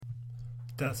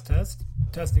Test.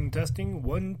 Testing.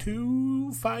 1,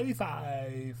 2,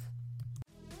 5.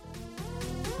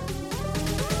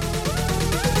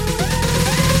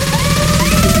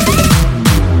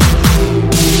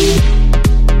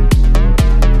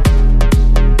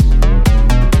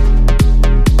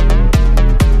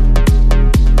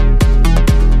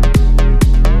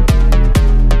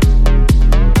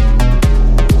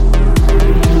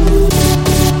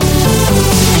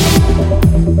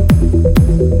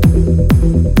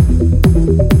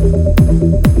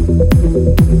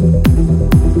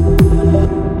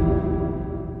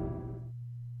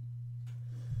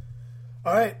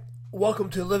 Welcome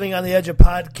to Living on the Edge of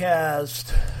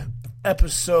Podcast,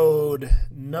 episode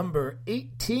number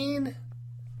 18,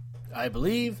 I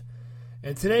believe.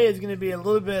 And today is going to be a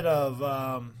little bit of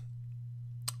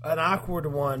an awkward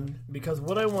one because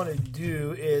what I want to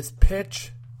do is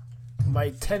pitch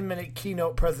my 10-minute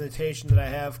keynote presentation that I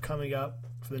have coming up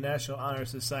for the National Honor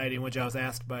Society, in which I was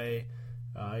asked by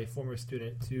a former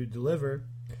student to deliver.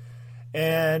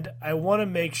 And I want to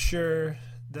make sure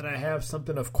that I have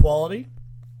something of quality.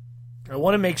 I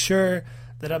want to make sure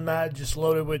that I'm not just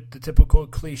loaded with the typical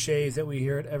cliches that we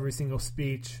hear at every single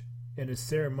speech in a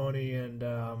ceremony and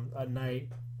a night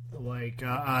like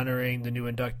honoring the new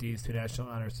inductees to National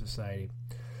Honor Society.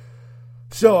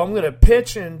 So I'm going to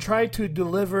pitch and try to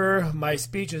deliver my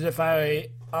speech as if I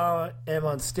am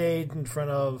on stage in front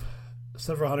of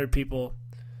several hundred people.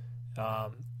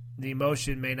 The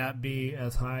emotion may not be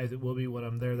as high as it will be when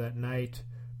I'm there that night,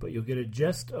 but you'll get a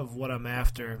gist of what I'm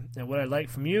after. And what I'd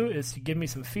like from you is to give me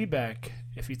some feedback.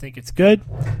 If you think it's good,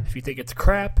 if you think it's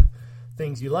crap,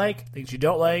 things you like, things you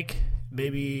don't like,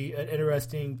 maybe an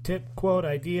interesting tip, quote,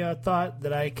 idea, thought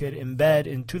that I could embed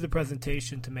into the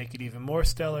presentation to make it even more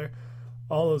stellar,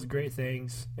 all those great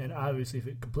things. And obviously, if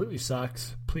it completely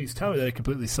sucks, please tell me that it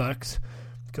completely sucks,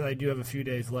 because I do have a few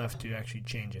days left to actually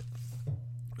change it.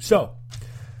 So,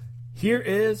 here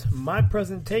is my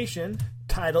presentation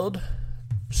titled,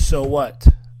 So What?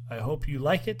 I hope you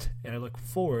like it, and I look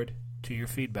forward to your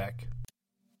feedback.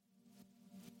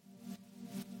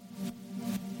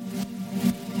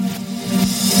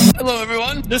 Hello,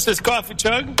 everyone. This is Coffee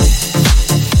Chug.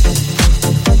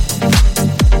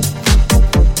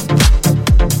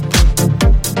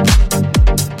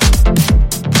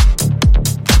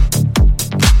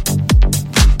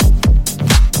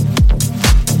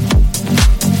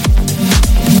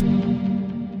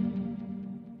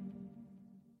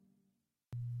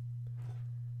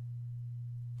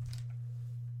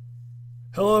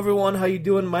 Hello everyone, how you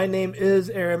doing? My name is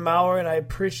Aaron Maurer, and I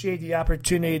appreciate the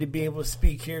opportunity to be able to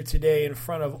speak here today in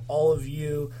front of all of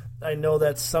you. I know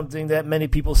that's something that many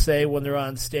people say when they're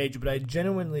on stage, but I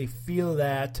genuinely feel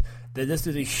that this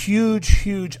is a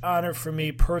huge honor for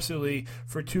me personally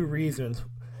for two reasons.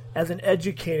 As an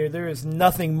educator, there is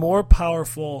nothing more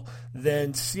powerful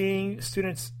than seeing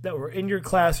students that were in your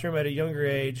classroom at a younger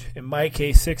age, in my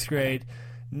case 6th grade,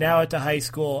 now at the high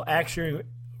school, actually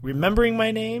remembering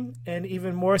my name, and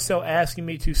even more so asking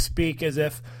me to speak as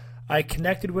if I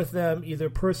connected with them either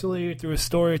personally, through a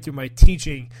story, through my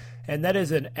teaching, and that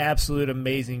is an absolute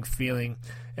amazing feeling.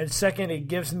 And second, it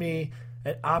gives me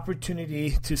an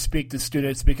opportunity to speak to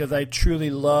students because I truly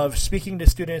love speaking to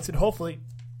students, and hopefully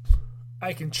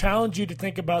I can challenge you to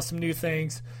think about some new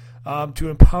things, to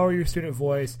empower your student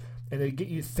voice, and to get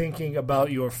you thinking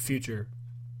about your future.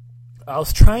 I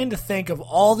was trying to think of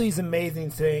all these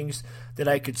amazing things that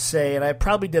I could say, and I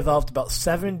probably developed about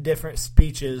 7 different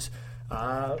speeches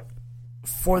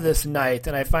for this night,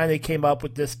 and I finally came up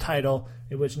with this title,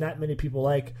 in which not many people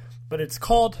like, but it's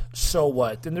called So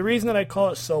What? And the reason that I call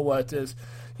it So What is,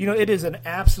 it is an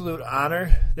absolute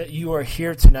honor that you are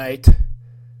here tonight,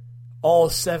 all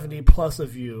 70 plus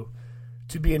of you,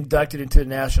 to be inducted into the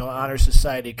National Honor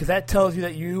Society, because that tells you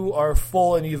that you are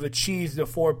full and you've achieved the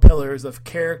 4 pillars of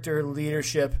character,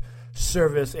 leadership,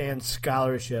 service, and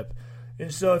scholarship.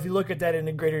 And so if you look at that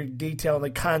in greater detail in the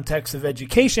context of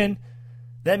education,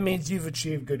 that means you've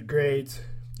achieved good grades,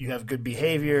 you have good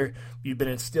behavior, you've been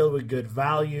instilled with good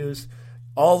values,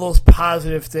 all those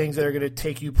positive things that are going to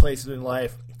take you places in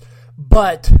life.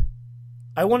 But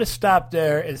I want to stop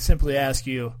there and simply ask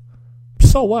you,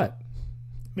 so what?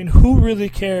 I mean, who really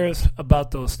cares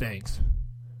about those things?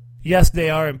 Yes, they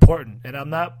are important, and I'm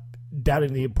not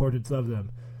doubting the importance of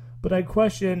them. But I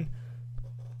question,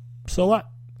 so what?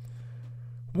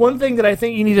 One thing that I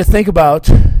think you need to think about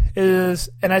is,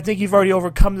 and I think you've already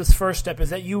overcome this first step,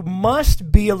 is that you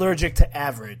must be allergic to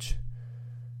average.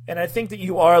 And I think that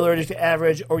you are allergic to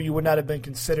average, or you would not have been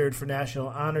considered for National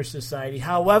Honor Society.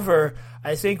 However,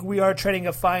 I think we are treading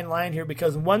a fine line here,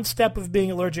 because one step of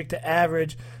being allergic to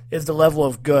average is the level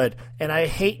of good. And I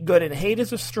hate good, and hate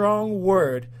is a strong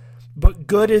word, but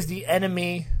good is the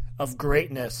enemy of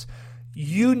greatness.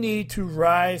 You need to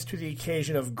rise to the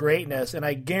occasion of greatness, and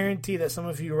I guarantee that some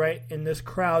of you right in this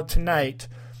crowd tonight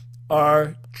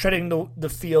are treading the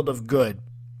field of good.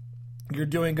 You're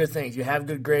doing good things. You have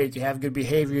good grades. You have good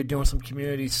behavior. You're doing some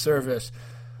community service.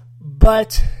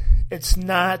 But it's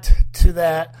not to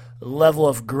that level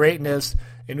of greatness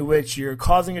in which you're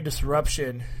causing a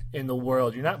disruption in the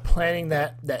world. You're not planting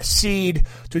that seed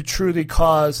to truly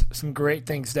cause some great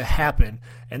things to happen.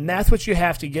 And that's what you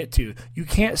have to get to. You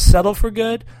can't settle for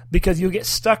good, because you'll get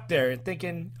stuck there and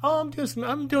thinking, oh,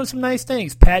 I'm doing some nice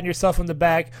things, patting yourself on the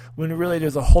back, when really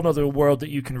there's a whole other world that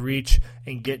you can reach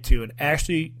and get to and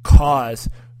actually cause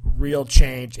real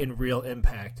change and real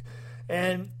impact.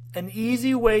 And an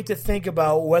easy way to think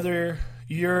about whether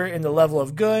you're in the level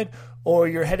of good or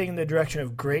you're heading in the direction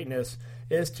of greatness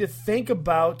is to think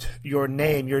about your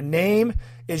name. Your name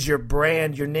is your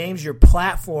brand. Your name's your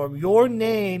platform. Your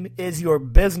name is your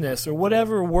business, or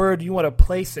whatever word you want to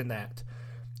place in that.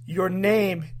 Your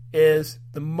name is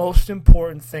the most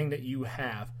important thing that you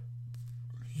have.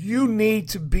 You need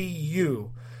to be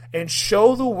you and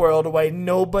show the world why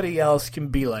nobody else can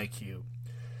be like you.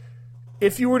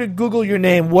 If you were to Google your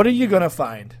name, what are you going to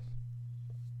find?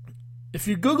 If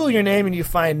you Google your name and you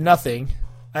find nothing,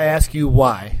 I ask you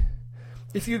why.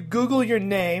 If you Google your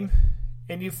name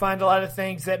and you find a lot of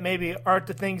things that maybe aren't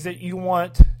the things that you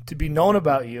want to be known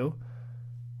about you,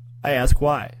 I ask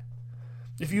why.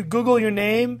 If you Google your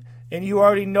name and you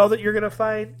already know that you're going to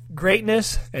find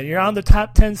greatness and you're on the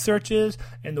top 10 searches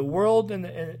and the world and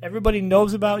everybody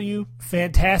knows about you,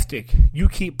 fantastic. You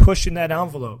keep pushing that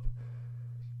envelope.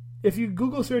 If you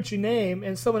Google search your name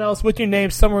and someone else with your name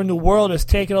somewhere in the world is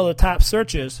taking all the top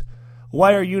searches,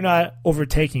 why are you not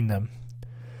overtaking them?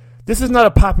 This is not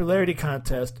a popularity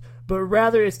contest, but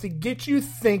rather it's to get you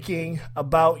thinking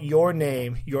about your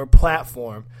name, your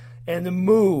platform, and the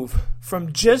move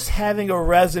from just having a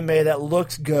resume that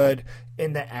looks good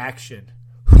into action.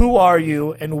 Who are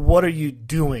you and what are you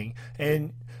doing?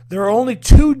 And there are only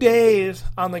 2 days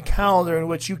on the calendar in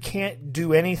which you can't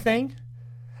do anything,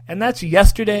 and that's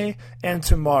yesterday and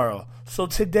tomorrow. So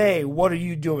today, what are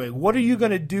you doing? What are you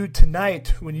going to do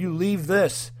tonight when you leave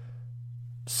this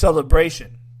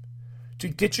celebration? To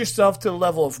get yourself to the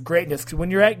level of greatness. Because when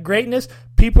you're at greatness,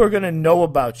 people are going to know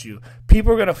about you.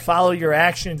 People are going to follow your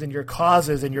actions and your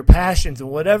causes and your passions and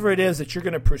whatever it is that you're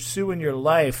going to pursue in your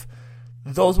life.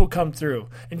 Those will come through.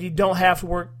 And you don't have to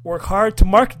work hard to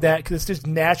market that, because it's just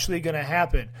naturally going to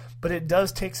happen. But it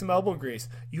does take some elbow grease.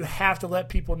 You have to let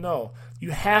people know. You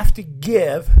have to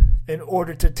give in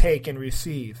order to take and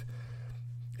receive.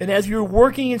 And as you're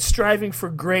working and striving for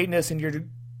greatness and you're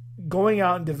going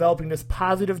out and developing this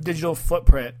positive digital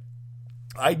footprint,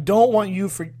 I don't want you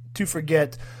to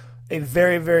forget a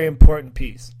very, very important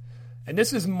piece. And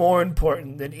this is more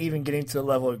important than even getting to the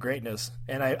level of greatness.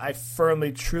 And I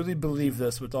firmly, truly believe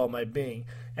this with all my being.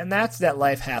 And that's that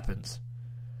life happens.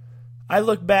 I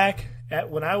look back at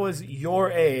when I was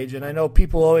your age, and I know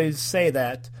people always say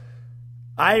that,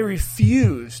 I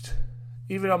refused,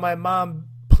 even though my mom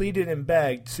pleaded and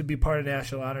begged, to be part of the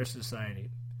National Honor Society.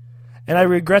 And I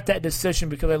regret that decision,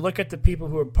 because I look at the people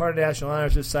who are part of the National Honor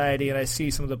Society and I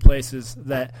see some of the places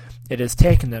that it has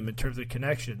taken them in terms of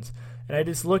connections. And I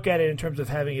just look at it in terms of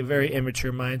having a very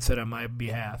immature mindset on my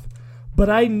behalf. But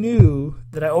I knew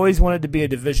that I always wanted to be a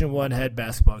Division I head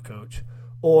basketball coach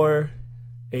or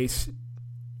a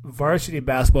varsity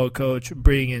basketball coach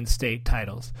bringing in state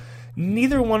titles.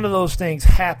 Neither one of those things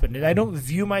happened, and I don't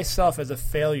view myself as a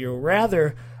failure.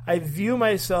 Rather, I view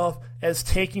myself as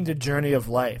taking the journey of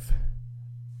life.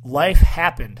 Life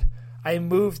happened. I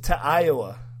moved to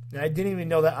Iowa, and I didn't even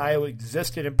know that Iowa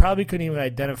existed and probably couldn't even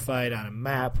identify it on a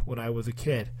map when I was a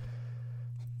kid.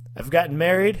 I've gotten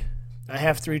married. I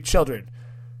have 3 children.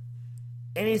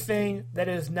 Anything that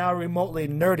is now remotely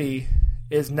nerdy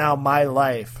is now my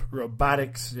life.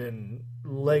 Robotics and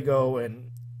Lego and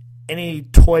any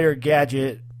toy or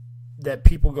gadget that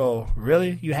people go,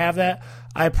 really? You have that?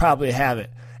 I probably have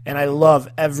it. And I love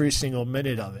every single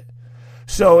minute of it.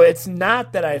 So it's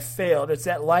not that I failed. It's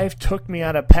that life took me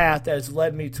on a path that has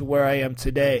led me to where I am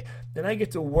today. Then I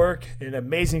get to work in an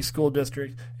amazing school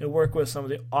district and work with some of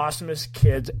the awesomest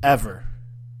kids ever,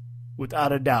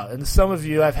 without a doubt. And some of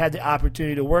you I've had the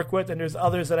opportunity to work with, and there's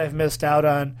others that I've missed out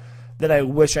on that I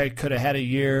wish I could have had a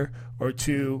year or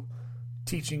two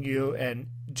teaching you and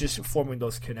just forming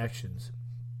those connections.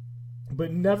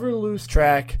 But never lose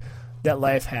track that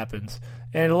life happens.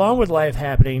 And along with life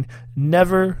happening,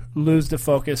 never lose the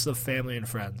focus of family and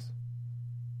friends,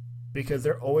 because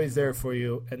they're always there for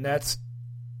you, and that's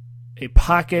a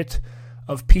pocket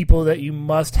of people that you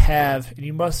must have, and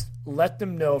you must let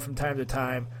them know from time to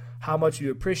time how much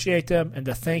you appreciate them and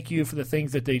to thank you for the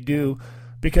things that they do,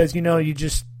 because you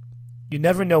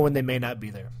never know when they may not be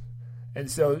there.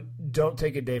 And so don't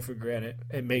take a day for granted,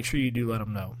 and make sure you do let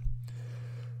them know.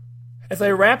 As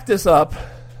I wrap this up,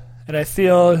 and I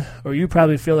feel, or you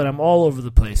probably feel, that I'm all over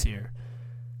the place here.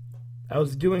 I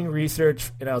was doing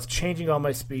research, and I was changing all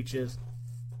my speeches.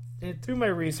 And through my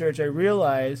research, I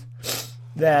realized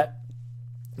that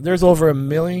there's over 1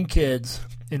 million kids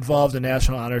involved in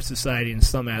National Honor Society in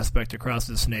some aspect across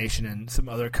this nation and some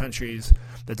other countries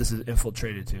that this is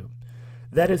infiltrated to.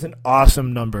 That is an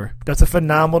awesome number. That's a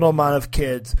phenomenal amount of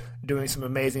kids doing some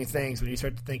amazing things when you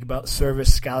start to think about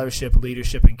service, scholarship,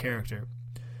 leadership, and character.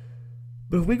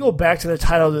 But if we go back to the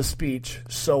title of the speech,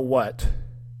 so what?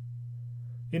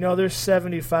 There's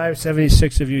 75,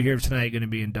 76 of you here tonight going to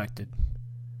be inducted.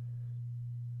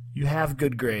 You have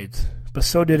good grades, but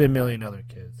so did 1 million other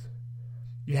kids.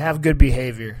 You have good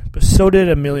behavior, but so did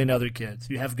 1 million other kids.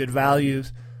 You have good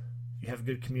values. You have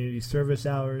good community service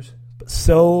hours, but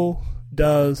so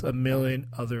does 1 million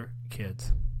other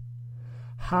kids.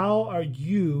 How are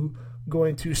you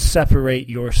going to separate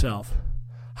yourself?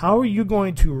 How are you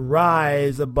going to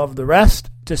rise above the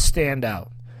rest to stand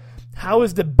out? How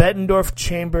is the Bettendorf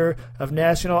Chamber of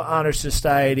National Honor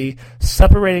Society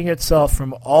separating itself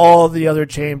from all the other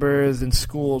chambers and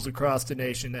schools across the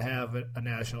nation to have a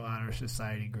National Honor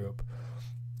Society group?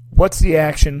 What's the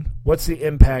action? What's the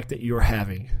impact that you're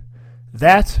having?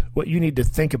 That's what you need to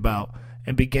think about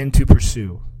and begin to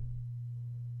pursue.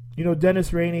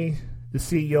 Dennis Rainey, the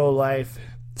CEO of Life,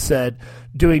 said,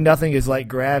 doing nothing is like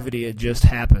gravity, it just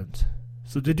happens.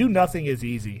 So to do nothing is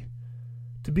easy.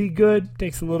 To be good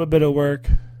takes a little bit of work,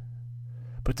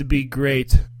 but to be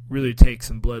great really takes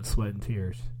some blood, sweat, and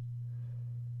tears.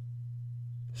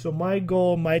 So my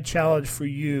goal, my challenge for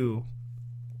you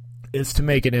is to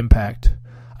make an impact.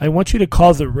 I want you to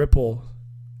cause a ripple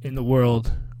in the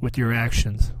world with your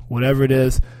actions, whatever it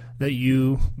is that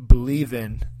you believe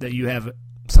in, that you have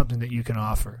something that you can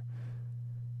offer.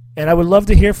 And I would love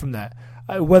to hear from that,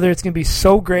 whether it's going to be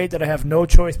so great that I have no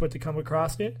choice but to come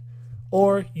across it,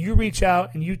 or you reach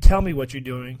out and you tell me what you're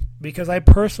doing, because I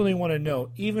personally want to know,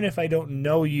 even if I don't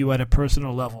know you at a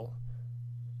personal level.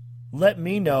 Let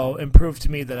me know and prove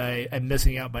to me that I'm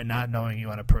missing out by not knowing you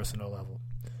on a personal level.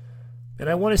 And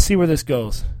I want to see where this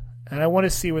goes, and I want to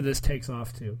see where this takes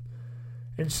off to.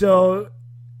 And so,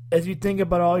 as you think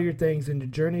about all your things and the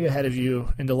journey ahead of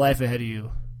you and the life ahead of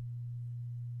you,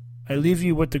 I leave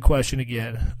you with the question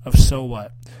again of so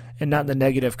what, and not in the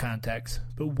negative context.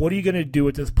 But what are you going to do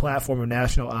with this platform of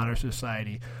National Honor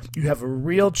Society? You have a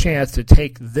real chance to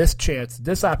take this chance,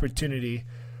 this opportunity.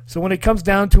 So when it comes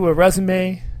down to a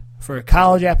resume for a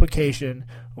college application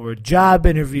or a job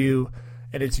interview,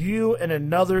 and it's you and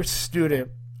another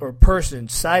student or person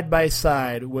side by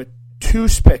side with two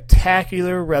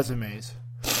spectacular resumes,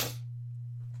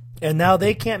 and now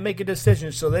they can't make a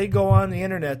decision, so they go on the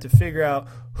internet to figure out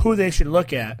who they should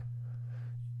look at.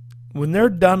 When they're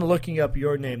done looking up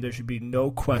your name, there should be no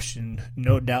question,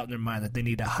 no doubt in their mind that they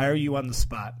need to hire you on the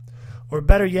spot. Or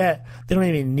better yet, they don't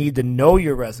even need to know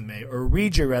your resume or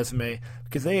read your resume,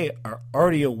 because they are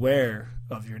already aware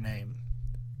of your name.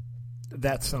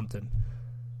 That's something.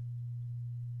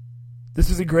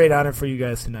 This is a great honor for you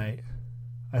guys tonight.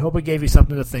 I hope it gave you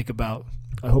something to think about.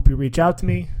 I hope you reach out to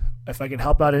me. If I can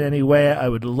help out in any way, I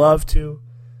would love to.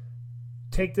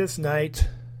 Take this night,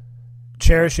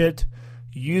 cherish it,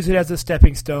 use it as a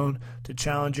stepping stone to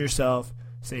challenge yourself.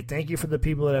 Say thank you for the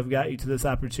people that have got you to this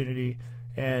opportunity,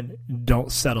 and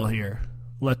don't settle here.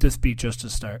 Let this be just a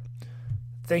start.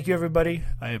 Thank you, everybody.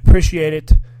 I appreciate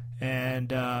it, and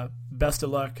best of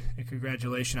luck and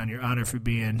congratulations on your honor for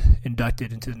being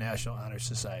inducted into the National Honor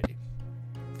Society.